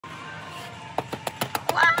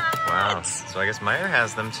Wow, so I guess Meyer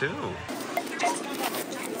has them too.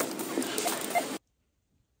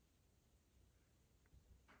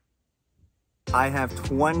 I have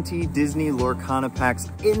 20 Disney Lorcana packs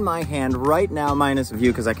in my hand right now, minus a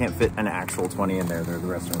few because I can't fit an actual 20 in there. The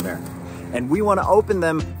rest are in there. And we want to open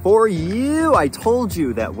them for you. I told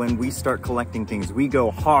you that when we start collecting things, we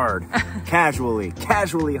go hard,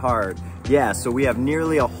 casually hard. Yeah, so we have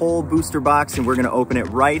nearly a whole booster box and we're going to open it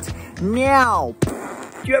right now.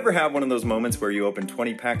 Do you ever have one of those moments where you open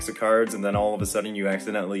 20 packs of cards and then all of a sudden you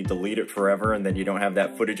accidentally delete it forever and then you don't have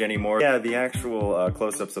that footage anymore? Yeah, the actual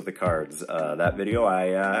close-ups of the cards. That video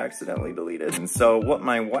I accidentally deleted. And so what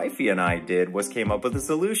my wifey and I did was came up with a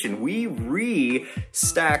solution. We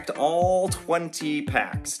re-stacked all 20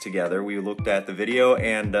 packs together. We looked at the video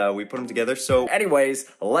and we put them together. So anyways,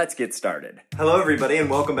 let's get started. Hello everybody and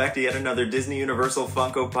welcome back to yet another Disney Universal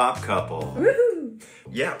Funko Pop couple. Woohoo!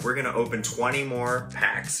 Yeah, we're gonna open 20 more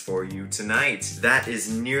packs for you tonight. That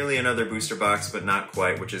is nearly another booster box, but not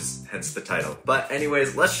quite, which is hence the title. But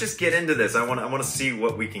anyways, let's just get into this. I wanna see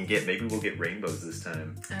what we can get. Maybe we'll get rainbows this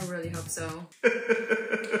time. I really hope so.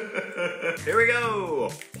 Here we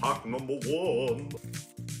go. Pack number 1.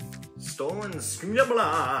 Stolen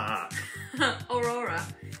Scribbler. Aurora.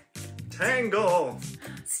 Tangle.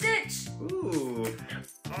 Stitch. Ooh.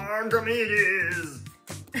 Archimedes.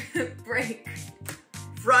 Break.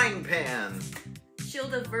 Frying Pan.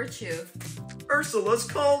 Shield of Virtue. Ursula's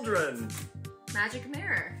Cauldron. Magic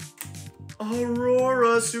Mirror.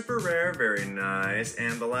 Aurora, super rare, very nice.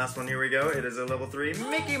 And the last one, here we go. It is a level 3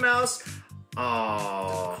 Mickey Mouse.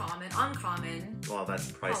 Oh. Uncommon. Well,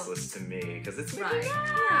 that's priceless to me because it's Mickey Right. Mouse.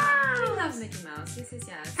 Yeah. She loves Mickey Mouse.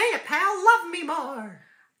 Yes. Hey, pal, love me more.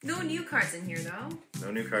 No new cards in here though.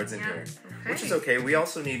 No new cards in here, Okay. which is okay. We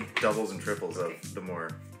also need doubles and triples of the more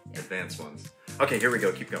advanced ones. Okay, here we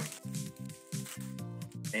go. Keep going.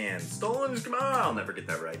 And Stolen, come on, I'll never get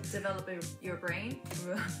that right. Develop your brain.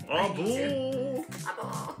 Abu.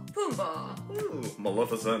 Pumbaa. Ooh,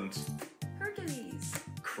 Maleficent. Hercules.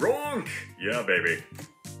 Kronk. Yeah, baby.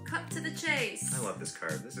 Cut to the chase. I love this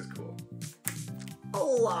card. This is cool.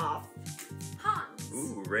 Olaf. Hans.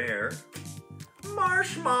 Ooh, rare.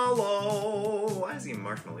 Marshmallow. Why is he a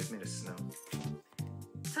marshmallow? He's made of snow.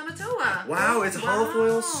 Tamatoa. Wow, it's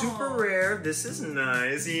holofoil, Wow. super rare. This is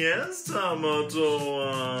nice. Yes,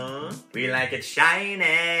 Tamatoa. We like it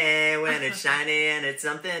shiny when it's shiny and it's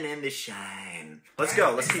something in the shine. Let's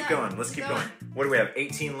go. Let's keep going. Let's keep going. What do we have?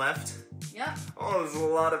 18 left? Yep. Oh, there's a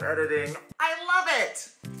lot of editing. I love it.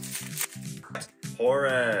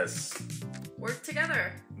 Horace. Work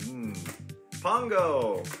together.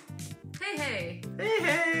 Pongo. Hey. Hey,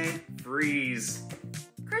 hey. Freeze.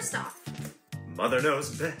 Kristoff. Mother knows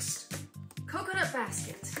best. Coconut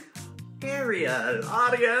basket. Ariel.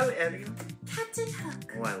 Captain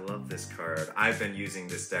Hook. Oh, I love this card. I've been using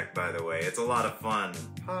this deck, by the way. It's a lot of fun.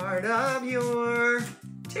 Part of your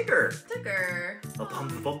Tigger.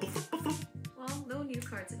 Well, no new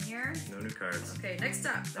cards in here. No new cards. Okay, next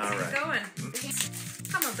up. Let's All get going.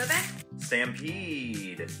 Come on, baby.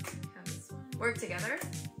 Stampede. Have this one. Work together.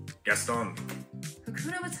 Gaston.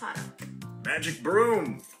 Hakuna Matata. Magic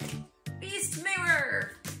Broom. Beast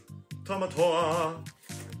Mirror. Tamatoa.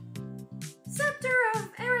 Scepter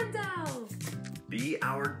of Arendelle. Be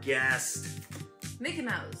our guest. Mickey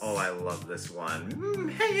Mouse. Oh, I love this one.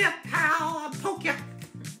 Hey, pal, I'll poke ya.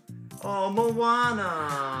 Oh,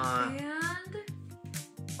 Moana. And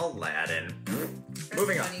Aladdin. there's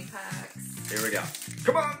Moving 20 on. packs. Here we go.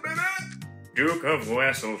 Come on, baby. Duke of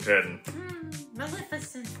Wesselton.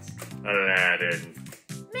 Maleficent. Aladdin.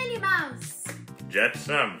 Minnie Mouse.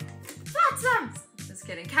 Jetsam. Flotsam. Just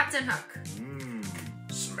kidding. Captain Hook.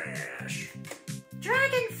 Smash.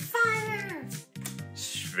 Dragonfire.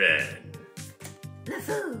 Sven.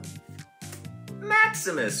 LeFou.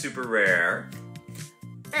 Maximus, super rare.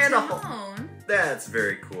 And a whole. Timon. That's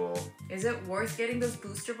very cool. Is it worth getting those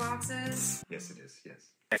booster boxes? Yes, it is,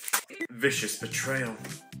 yes. Vicious Betrayal.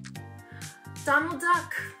 Donald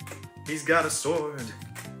Duck. He's got a sword.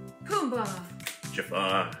 Pumbaa.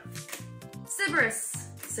 Jafar. Cerberus.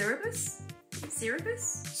 Cerberus?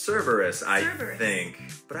 Cerberus? Cerberus, I Cerberus. think.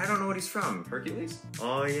 But I don't know what he's from. Hercules?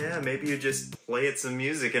 Oh yeah, maybe you just play it some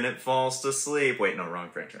music and it falls to sleep. Wait, no, wrong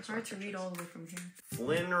franchise. Hard to read all the way from here.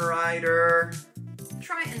 Flynn Rider.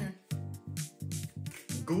 Triton.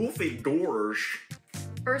 Goofy Gorge.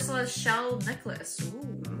 Ursula's shell necklace.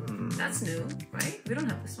 Ooh, that's new, right? We don't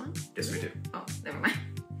have this one. Yes, we do. Oh, never mind.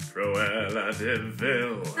 Cruella de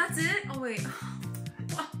Vil. That's it? Oh, wait.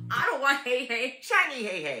 Well, I don't want Hey Hey. Shiny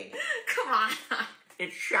Hey Hey. Come on.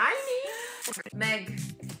 It's shiny. Meg.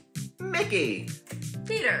 Mickey.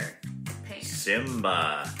 Peter. Pink.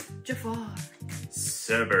 Simba. Jafar.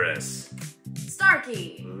 Cerberus.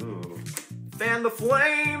 Starkey. Ooh. Fan the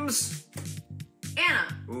flames. Anna.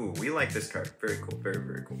 Ooh, we like this card. Very cool. Very,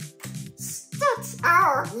 very cool. Stitch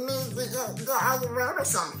out maybe Aurora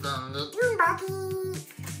something. Bucky.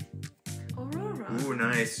 Aurora. Ooh,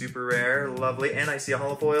 nice. Super rare. Lovely. And I see a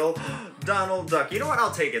holofoil. Donald Duck. You know what?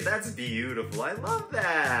 I'll take it. That's beautiful. I love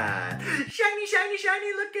that. Shiny, shiny,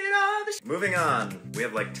 shiny. Look at all the... Moving on. We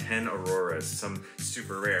have like 10 Auroras. Some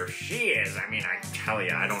super rare. She is. I mean, I tell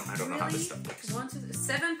you, I don't know how this stuff looks. 1, 2,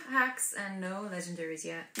 7 packs and no legendaries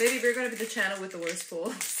yet. Maybe we're gonna be the channel with the worst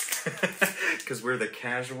pulls. Because we're the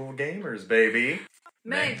casual gamers, baby.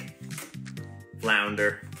 Meg.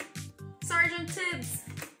 Flounder. Sergeant Tibbs.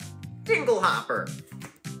 Dinglehopper.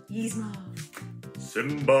 Yzma.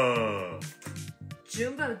 Simba.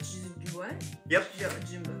 Jumbo. What? Yep.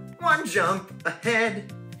 Jumbo. One jump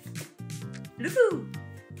ahead. Lufu.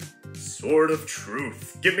 Sword of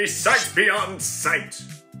Truth. Give me sight beyond sight.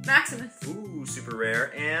 Maximus. Ooh, super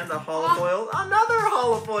rare. And a holofoil. Another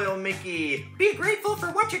holofoil, Mickey. Be grateful for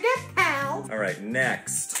what you get, pal. All right,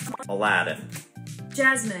 next. Aladdin.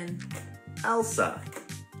 Jasmine. Elsa.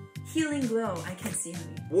 Healing Glow. I can't see,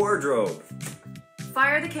 honey. Wardrobe.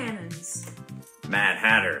 Fire the Cannons. Mad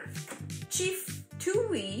Hatter. Chief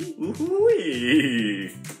Tui.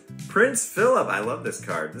 Ooh-wee. Prince Philip. I love this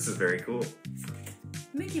card. This is very cool.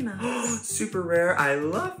 Mickey Mouse. Super rare. I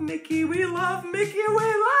love Mickey. We love Mickey. We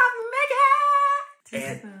love Mickey.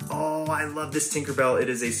 And, oh, I love this Tinkerbell. It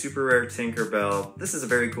is a super rare Tinkerbell. This is a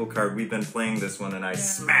very cool card. We've been playing this one and I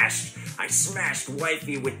smashed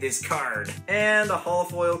wifey with this card. And a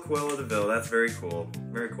holofoil Cruella de Vil. That's very cool.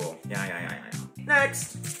 Very cool. Yeah.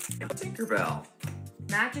 Next, Tinkerbell.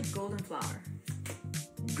 Magic Golden Flower.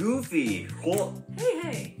 Goofy.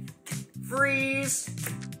 Hey. Freeze.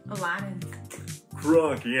 Aladdin.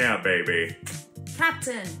 Crunk, yeah, baby.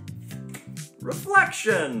 Captain.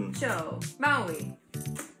 Reflection. Joe. Maui.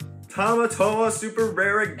 Tamatoa, super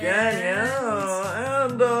rare again, yeah.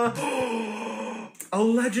 And, a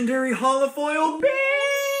legendary holofoil beast!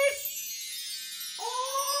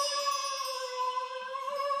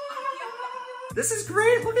 This is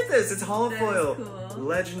great, look at this, it's holofoil. Cool.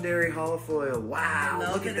 Legendary holofoil, wow,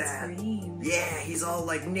 look at that. Green. Yeah, he's all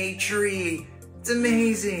like nature-y. It's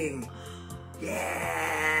amazing.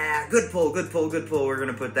 Yeah, good pull. We're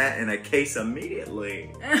gonna put that in a case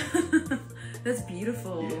immediately. That's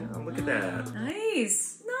beautiful. Yeah, look at that.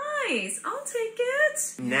 Nice. I'll take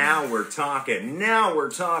it. Now we're talking.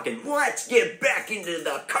 Let's get back into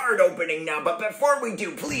the card opening now. But before we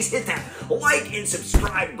do, please hit that like and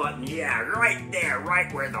subscribe button. Yeah, right there,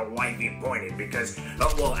 right where the wifey pointed. Because,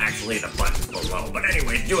 well, actually the button's below. But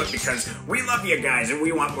anyways, do it because we love you guys and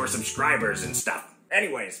we want more subscribers and stuff.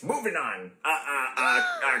 Anyways, moving on.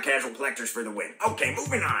 Casual collectors for the win. Okay,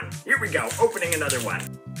 moving on. Here we go. Opening another one.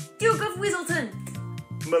 Duke of Weaselton.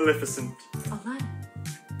 Maleficent. Aladdin.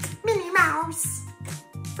 Minnie Mouse.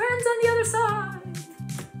 Friends on the other side.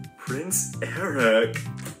 Prince Eric.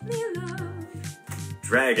 Mila.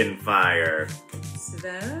 Dragonfire.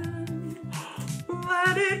 Sven.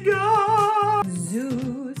 Let it go.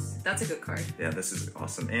 Zeus. That's a good card. Yeah, this is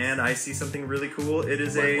awesome. And I see something really cool. It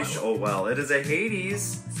is it is a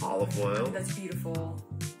Hades holofoil. That's beautiful.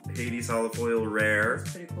 Hades holofoil rare.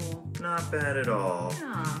 That's pretty cool. Not bad at all.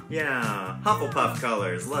 Yeah. Hufflepuff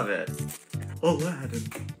colors. Love it. Aladdin.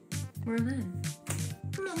 Merlin.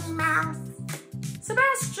 Minnie Mouse.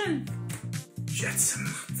 Sebastian. Jetsam.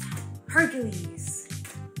 Hercules.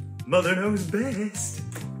 Mother knows best.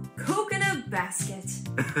 Coconut Basket.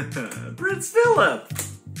 Prince Philip.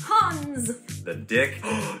 Hans. The Dick.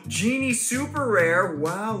 Genie super rare.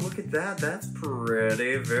 Wow, look at that. That's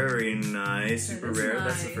pretty. Very nice. Super rare. Nice.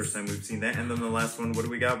 That's the first time we've seen that. And then the last one, what do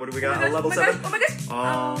we got? Oh A level 7. Oh my gosh.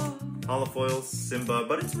 Oh, holofoil Simba,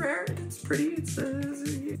 but it's rare. It's pretty. It's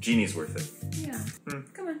Genie's worth it. Yeah.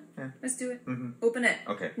 Come on. Yeah. Let's do it. Open it.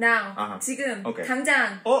 Okay. Now. 지금. Okay.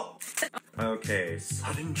 당장. Oh. Okay.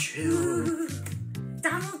 Sudden chill.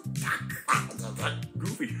 Donald Duck.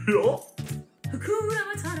 Goofy. Hakuna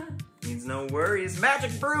Matata. Means no worries.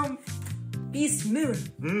 Magic broom. Beast Mirror.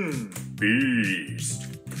 Beast.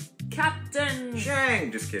 Captain.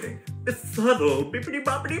 Shang. Just kidding. Befuddle. Bippity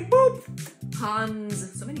boppity boop.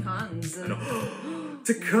 Hans. So many Hans.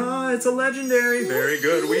 Taka, it's a legendary. Very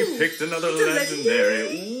good. We picked another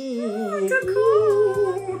legendary. Ooh,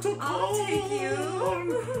 Taka. I'll take you.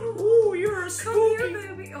 Ooh, you're a spooky, Come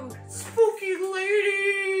here, baby. Oh. spooky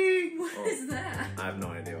lady. What is that? I have no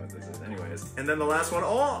idea what this is. Anyways, and then the last one.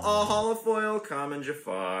 Oh, a holofoil common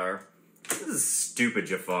Jafar. This is stupid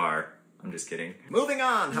Jafar. I'm just kidding. Moving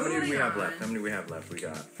on. How many do we have Moving left? How many do we have left? We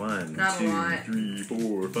got 1, Not a 2, lot. 3,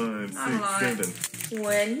 4, 5, Not a lot. 6, 7.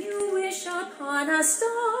 When you wish upon a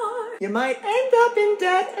star. You might end up in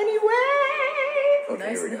debt anyway. Okay,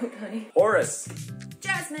 Nice here we go. note, honey. Horus.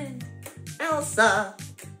 Jasmine, Elsa.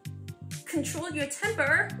 control your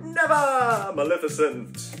temper. Never.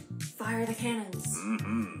 Maleficent. Fire the cannons.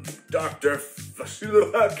 Dr.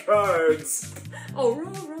 Cards.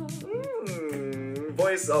 Aurora.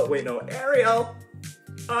 Voice, oh wait, no. Ariel.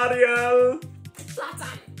 Ariel.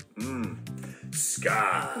 Flotsam.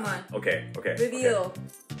 Scar. Come on. Okay. Reveal.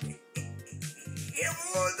 Okay.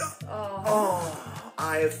 Oh. Oh,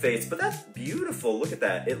 Eye of Fates, but that's beautiful. Look at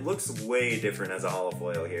that. It looks way different as a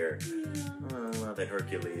holofoil here. Oh, I love it,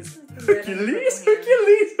 Hercules. Hercules.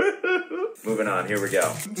 Moving on, here we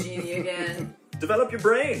go. Genie again. Develop your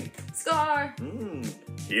brain. Scar.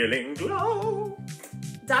 Healing glow.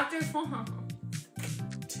 Dr. Fon.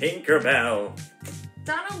 Tinkerbell.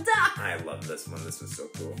 Donald Duck. I love this one. This was so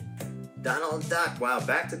cool. Donald Duck. Wow,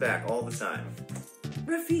 back to back all the time.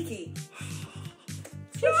 Rafiki.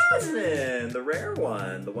 Jasmine, the rare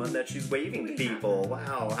one. The one that she's waving to people.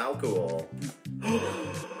 Wow, how cool.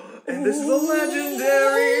 And this is a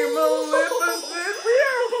legendary Maleficent. We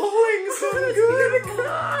are pulling some good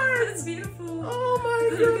cards. That's beautiful. Oh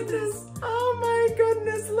my goodness. Oh my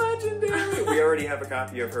goodness, legendary. We already have a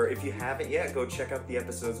copy of her. If you haven't yet, go check out the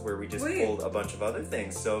episodes where we just pulled a bunch of other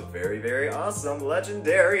things. So very, very awesome.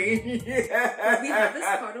 Legendary. Yeah. We have this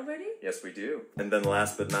card already? Yes, we do. And then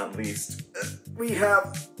last but not least, we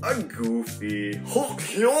have a Goofy. That's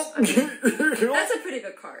a pretty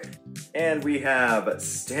good card. And we have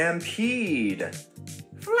Stampede.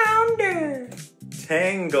 Flounder.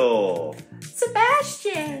 Tangle.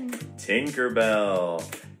 Sebastian. Tinkerbell.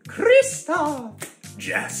 Kristoff.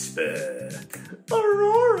 Jasper.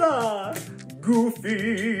 Aurora.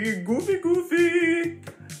 Goofy. Goofy.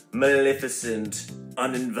 Maleficent.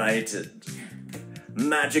 Uninvited.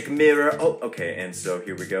 Magic mirror. Oh, okay, and so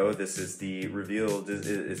here we go. This is the reveal.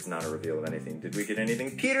 It's not a reveal of anything. Did we get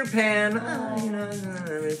anything? Peter Pan.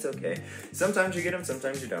 It's okay. Sometimes you get them,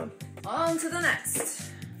 sometimes you don't. On to the next.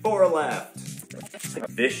 4 left.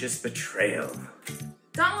 Vicious betrayal.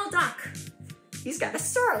 Donald Duck. He's got a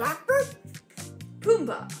sword apple.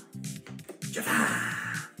 Pumbaa.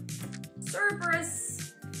 Jafar.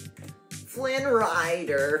 Cerberus. Flynn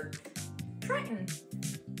Rider. Triton.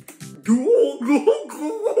 Go.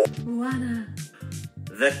 Moana.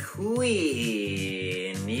 The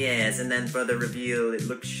Queen. Yes, and then for the reveal, it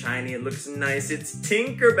looks shiny, it looks nice. It's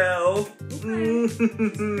Tinkerbell. Okay. It's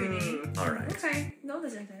pretty. Alright. Okay. No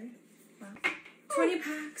legendary. Wow. 20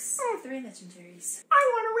 packs. 3 legendaries. I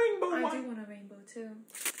want a rainbow I do want a rainbow too.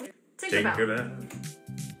 Tinkerbell.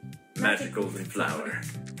 Magical flower.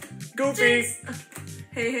 Goofy.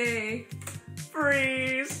 Hey.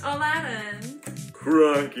 Freeze. Aladdin.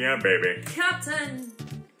 Crunk, yeah, baby. Captain.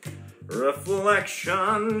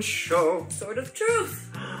 Reflection show. Sword of Truth.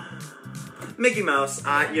 Mickey Mouse.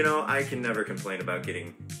 I can never complain about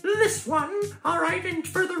getting this one. Alright, and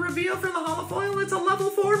for the reveal for the holofoil, it's a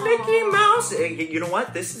level 4 Mickey Mouse. You know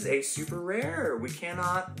what? This is a super rare. We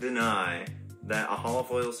cannot deny that a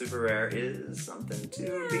holofoil super rare is something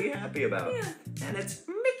to be happy about. Yeah. And it's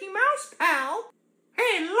Mickey Mouse, pal.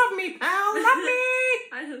 Hey, love me, pal, love me.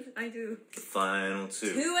 I do. The final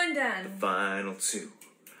 2. 2 and done. The final 2.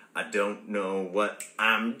 I don't know what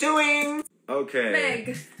I'm doing. Okay.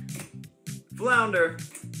 Meg. Flounder.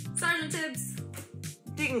 Sergeant Tibbs.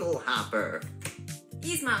 Dinglehopper.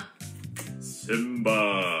 Yzma.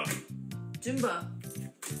 Simba. Jumba.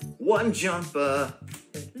 One Jumper.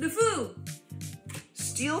 LeFou.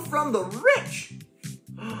 Steal from the rich.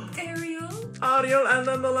 Ariel. Ariel, and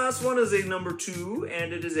then the last one is a number 2,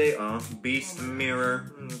 and it is a beast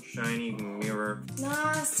mirror. Shiny mirror.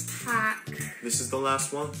 Last pack. This is the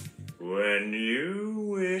last one. When you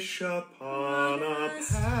wish upon a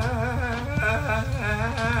pack.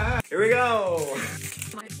 Here we go.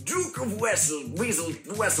 Duke of Weaseltown.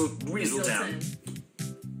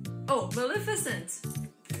 Oh, Maleficent.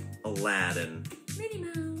 Aladdin. Minnie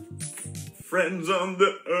Mouse. Friends on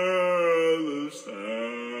the other side.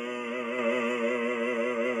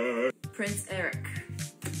 Prince Eric.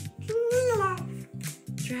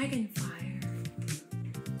 Dragonfire.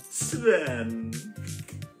 Sven.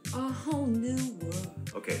 A whole new world.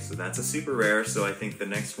 Okay, so that's a super rare, so I think the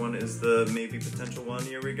next one is the maybe potential one.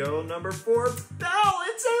 Here we go, number 4, Belle!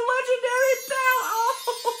 It's a legendary Belle!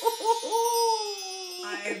 Oh!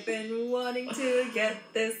 I've been wanting to get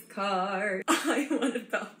this card. I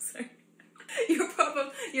wanted Bowser.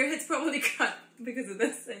 Your head's probably cut because of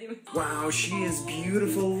this anyway. Wow, she is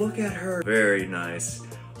beautiful. Look at her. Very nice.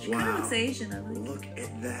 She kind of looks Asian, I like. Look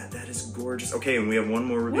at that. That is gorgeous. Okay, and we have one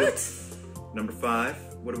more review. What? Number 5.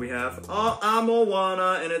 What do we have? Oh, I'm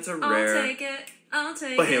Moana, and it's a rare. I'll take it. I'll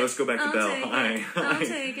take But it. hey, let's go back to Belle. Hi. I'll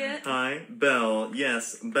take it. Hi, Belle.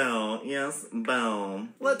 Yes, Belle. Yes, Belle.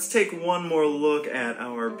 Let's take one more look at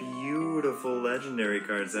our beautiful legendary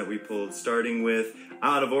cards that we pulled, starting with,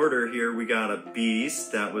 out of order here, we got a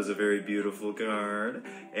Beast. That was a very beautiful card.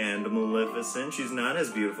 And a Maleficent. She's not as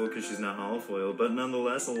beautiful because she's not holofoil, but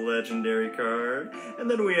nonetheless a legendary card. And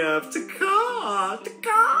then we have Taka.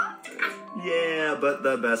 Yeah, but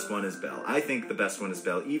the best one is Belle. I think the best one is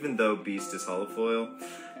Belle, even though Beast is holofoil.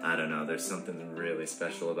 I don't know, there's something really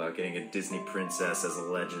special about getting a Disney princess as a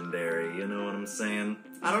legendary, you know what I'm saying?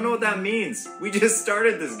 I don't know what that means. We just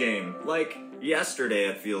started this game, like, yesterday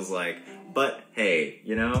it feels like. But hey,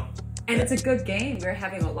 you know? And it's a good game. We're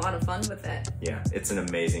having a lot of fun with it. Yeah, it's an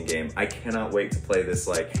amazing game. I cannot wait to play this,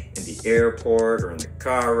 like, in the airport, or in the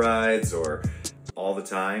car rides, or all the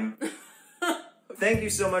time. Thank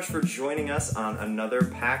you so much for joining us on another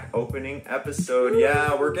pack opening episode.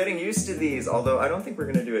 Yeah, we're getting used to these, although I don't think we're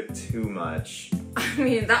gonna do it too much. I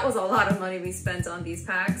mean, that was a lot of money we spent on these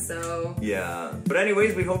packs, so... Yeah, but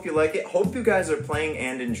anyways, we hope you like it. Hope you guys are playing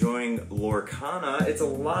and enjoying Lorcana. It's a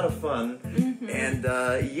lot of fun. And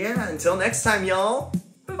yeah, until next time, y'all.